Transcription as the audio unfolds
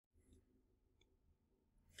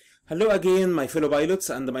Hello again, my fellow pilots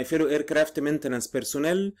and my fellow aircraft maintenance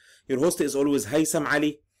personnel. Your host is always Haitham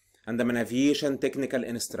Ali, and I'm an aviation technical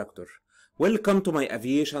instructor. Welcome to my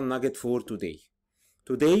aviation nugget for today.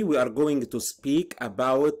 Today we are going to speak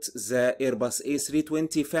about the Airbus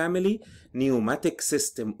A320 family pneumatic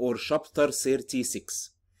system, or chapter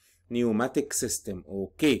 36. Pneumatic system.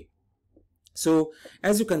 Okay. So,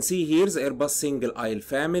 as you can see here, the Airbus single aisle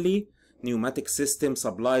family pneumatic system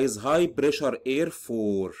supplies high pressure air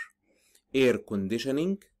for air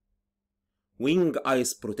conditioning, wing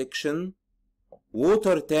ice protection,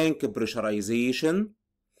 water tank pressurization,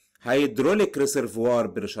 hydraulic reservoir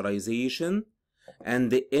pressurization,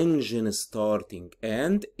 and engine starting.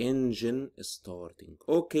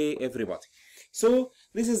 Okay, everybody. So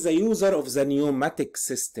this is the user of the pneumatic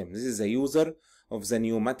system. This is the user of the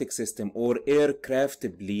pneumatic system, or aircraft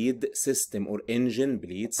bleed system, or engine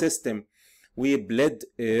bleed system. We bled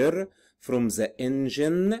air from the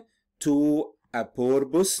engine to a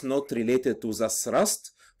purpose not related to the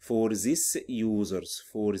thrust for these users.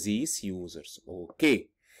 Okay.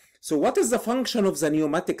 So what is the function of the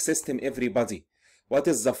pneumatic system, everybody? What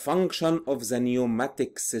is the function of the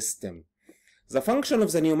pneumatic system? The function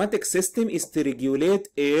of the pneumatic system is to regulate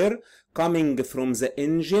air coming from the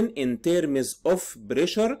engine in terms of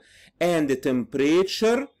pressure and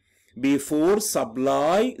temperature before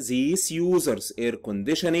supply these users: air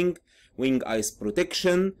conditioning, wing ice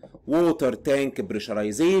protection, water tank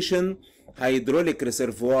pressurization, hydraulic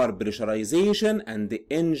reservoir pressurization, and the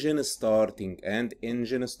engine starting.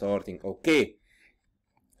 Okay.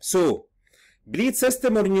 So, bleed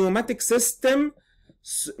system or pneumatic system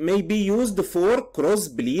may be used for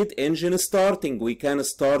cross-bleed engine starting. We can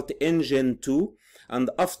start engine 2, and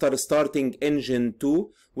after starting engine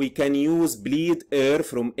 2, we can use bleed air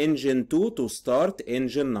from engine 2 to start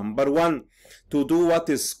engine number 1 to do what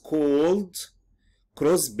is called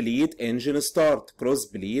cross-bleed engine start.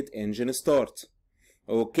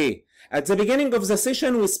 Okay. At the beginning of the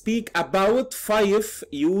session, we speak about 5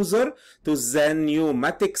 users to the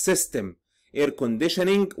pneumatic system: air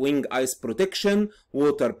conditioning, wing ice protection,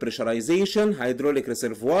 water pressurization, hydraulic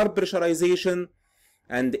reservoir pressurization,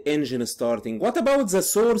 and engine starting. What about the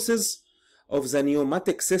sources of the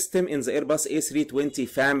pneumatic system in the Airbus A320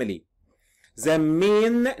 family? The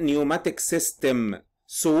main pneumatic system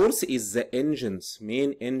source is the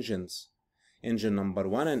main engines. Engine number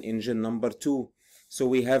 1 and engine number 2. So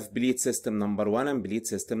we have bleed system number 1 and bleed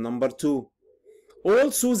system number 2.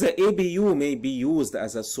 Also, the ABU may be used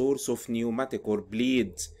as a source of pneumatic or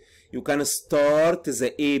bleed. You can start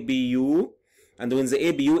the ABU, and when the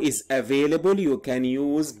ABU is available, you can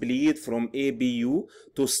use bleed from ABU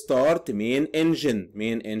to start main engine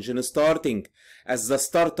starting. As the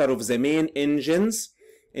starter of the main engines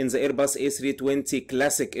in the Airbus A320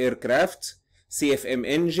 classic aircraft, CFM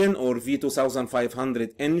engine or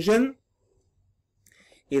V2500 engine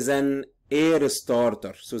is an air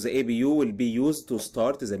starter. So the ABU will be used to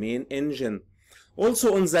start the main engine.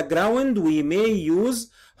 Also on the ground, we may use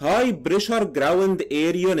high pressure ground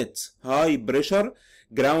air unit.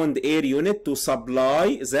 To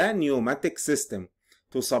supply the pneumatic system.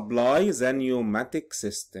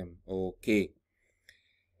 Okay.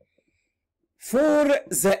 For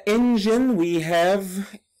the engine, we have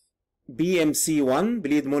BMC1,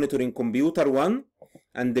 bleed monitoring computer 1,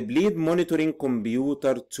 and the bleed monitoring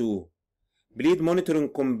computer 2. Bleed monitoring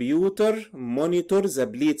computer monitors the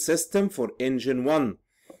bleed system for engine 1,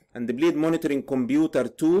 and the bleed monitoring computer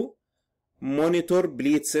 2 monitor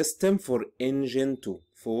bleed system for engine 2.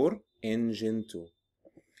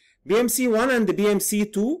 BMC1 and the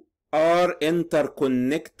BMC2 are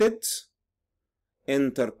interconnected,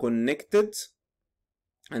 and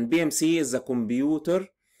BMC is the computer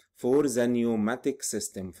for the pneumatic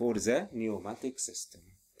system.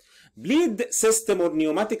 Bleed system or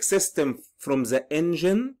pneumatic system from the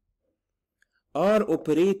engine are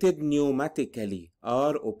operated pneumatically,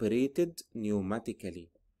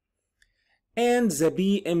 and the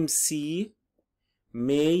BMC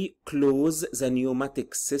may close the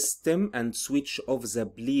pneumatic system and switch off the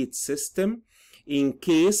bleed system in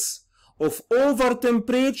case of over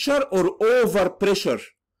temperature or over pressure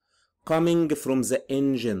coming from the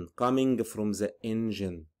engine.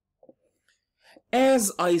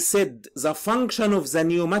 As I said, the function of the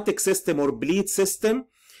pneumatic system or bleed system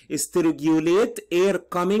is to regulate air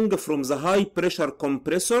coming from the high pressure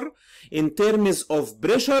compressor in terms of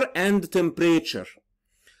pressure and temperature.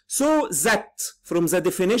 So that from the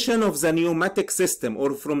definition of the pneumatic system,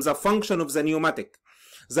 or from the function of the pneumatic,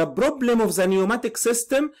 the problem of the pneumatic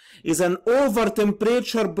system is an over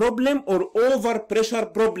temperature problem or over pressure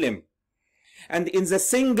problem. And in the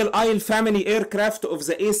single aisle family aircraft of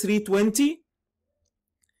the A320,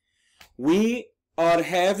 we are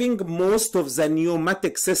having most of the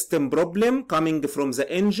pneumatic system problem coming from the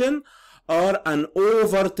engine are an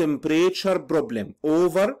over temperature problem.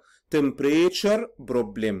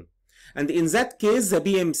 And in that case, the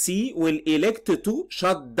BMC will elect to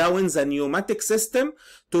shut down the pneumatic system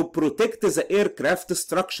to protect the aircraft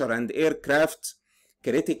structure and aircraft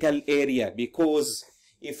critical area, because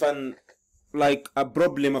if a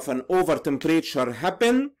problem of an over temperature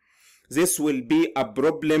happen, this will be a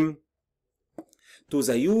problem to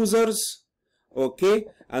the users, okay?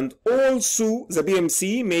 And also the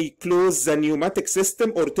BMC may close the pneumatic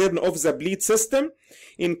system or turn off the bleed system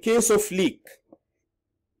in case of leak.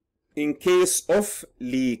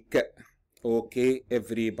 Okay,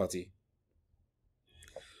 everybody.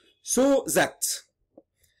 So that,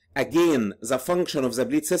 again, the function of the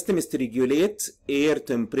bleed system is to regulate air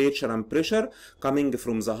temperature and pressure coming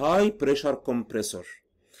from the high pressure compressor.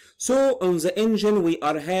 So on the engine, we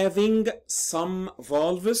are having some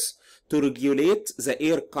valves to regulate the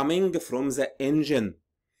air coming from the engine.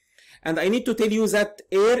 And I need to tell you that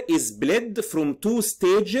air is bled from two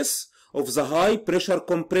stages of the high pressure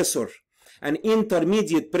compressor, an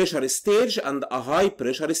intermediate pressure stage and a high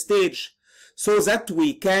pressure stage, so that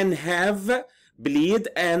we can have bleed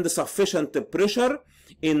and sufficient pressure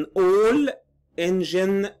in all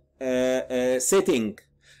engine setting,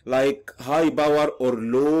 like high power or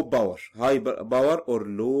low power,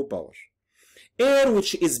 Air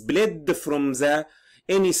which is bled from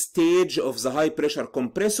any stage of the high pressure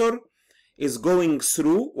compressor is going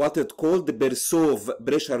through what is called Bersov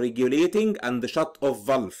pressure regulating and shut off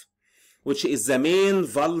valve, which is the main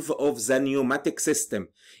valve of the pneumatic system.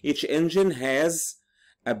 Each engine has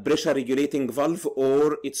a pressure regulating valve,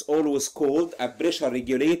 or it's always called a pressure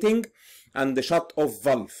regulating and shut off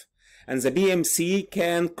valve. And the BMC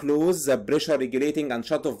can close the pressure regulating and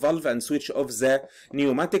shut off valve and switch off the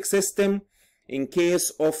pneumatic system in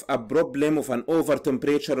case of a problem of an over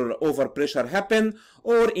temperature or over pressure happen,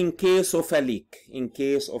 or in case of a leak.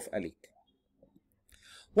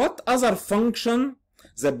 What other function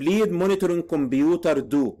the bleed monitoring computer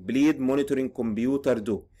do? The bleed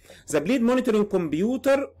monitoring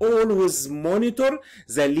computer always monitor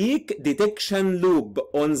the leak detection loop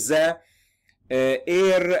on the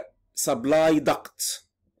air supply duct.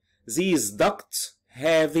 These ducts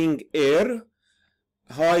having air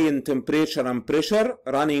high in temperature and pressure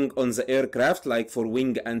running on the aircraft, like for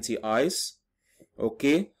wing anti-ice,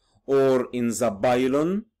 okay, or in the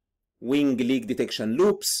pylon, wing leak detection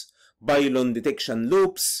loops, pylon detection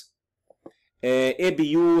loops,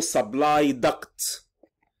 ABU supply duct,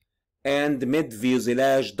 and mid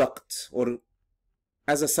fuselage duct, or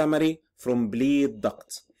as a summary, from bleed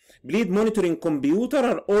duct. Bleed monitoring computer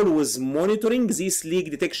are always monitoring these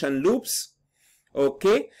leak detection loops,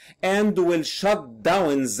 okay, and will shut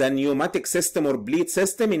down the pneumatic system or bleed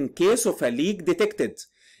system in case of a leak detected.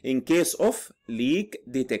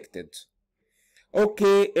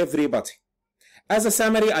 Okay, everybody. As a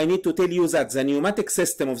summary, I need to tell you that the pneumatic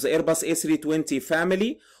system of the Airbus A320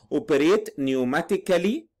 family operate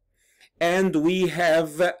pneumatically, and we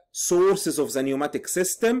have sources of the pneumatic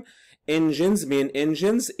system, engines, main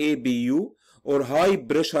engines, APU, or high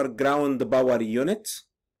pressure ground power unit.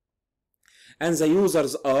 And the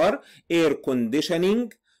users are air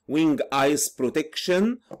conditioning, wing ice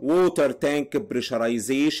protection, water tank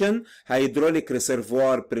pressurization, hydraulic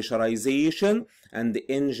reservoir pressurization, and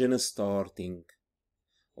engine starting.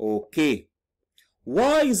 Okay.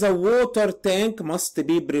 Why the water tank must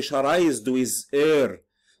be pressurized with air?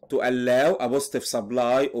 To allow a positive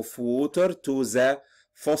supply of water to the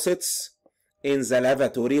faucets in the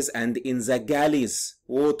lavatories and in the galleys.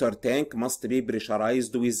 Water tank must be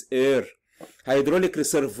pressurized with air. Hydraulic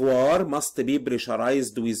reservoir must be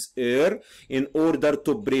pressurized with air in order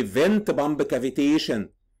to prevent pump cavitation.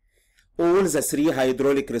 All the three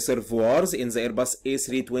hydraulic reservoirs in the Airbus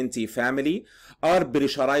A320 family are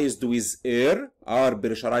pressurized with air,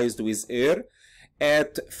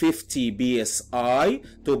 at 50 psi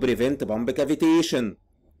to prevent pump cavitation.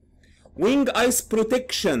 Wing ice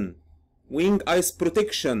protection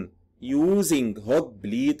using hot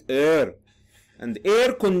bleed air. And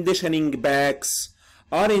air conditioning bags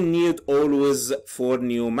are in need always for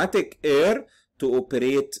pneumatic air to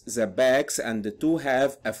operate the bags and to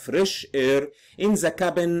have a fresh air in the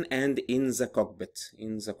cabin and in the cockpit.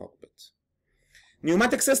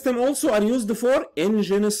 Pneumatic system also are used for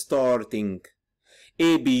engine starting.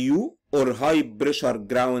 APU or high pressure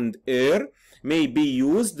ground air may be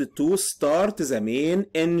used to start the main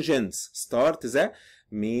engines.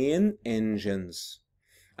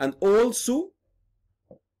 and also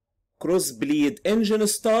cross-bleed engine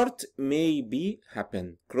start may be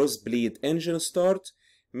happen. Cross-bleed engine start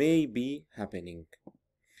may be happening.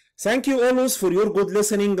 Thank you always for your good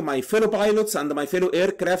listening, my fellow pilots and my fellow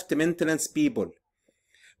aircraft maintenance people.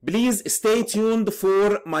 Please stay tuned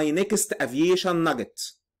for my next aviation nugget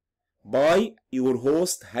by your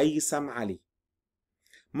host Haytham Ali.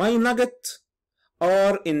 My nuggets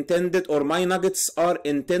are intended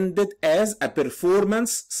as a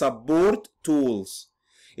performance support tools.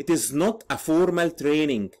 It is not a formal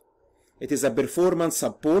training. It is a performance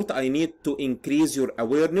support. I need to increase your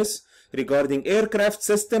awareness regarding aircraft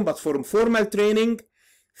system, but for formal training,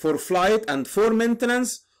 for flight and for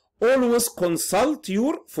maintenance, always consult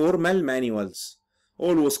your formal manuals.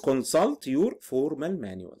 Always consult your formal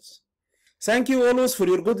manuals. Thank you always for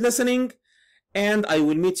your good listening, and I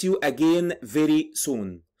will meet you again very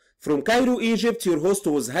soon. From Cairo, Egypt, your host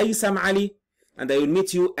was Haytham Ali, and I will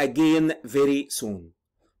meet you again very soon.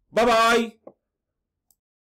 Bye-bye.